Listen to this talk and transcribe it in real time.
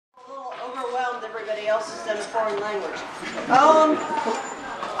everybody else has done a foreign language.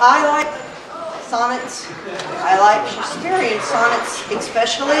 I like sonnets. I like Shakespearean sonnets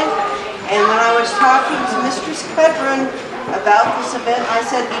especially. And when I was talking to Mistress Patron about this event, I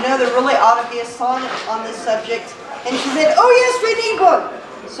said, you know, there really ought to be a sonnet on this subject. And she said, oh yes, we need one.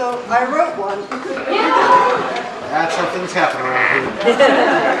 So I wrote one. That's how things happen around here.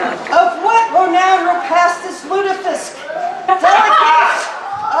 Of what renown repassed this lutefisk, delicate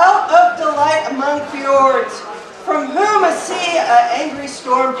out of delight among fjords, from whom a sea angry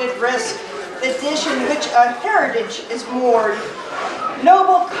storm did risk, the dish in which a heritage is moored.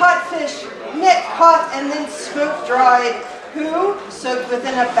 Noble codfish, net caught and then smoke dried, who, soaked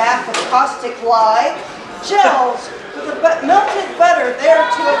within a bath of caustic lye, gels with the melted butter there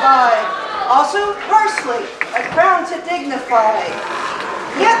to abide. Also parsley, a crown to dignify.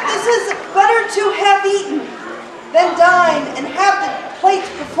 Yet this is better to have eaten than dine and have the plate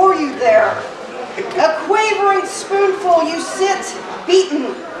before you there. A quavering spoonful you sit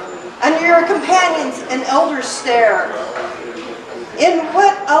beaten, and your companions and elders stare. In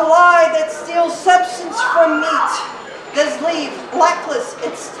what a lie that steals substance from meat does leave blackless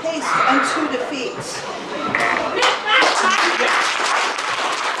its taste unto defeat.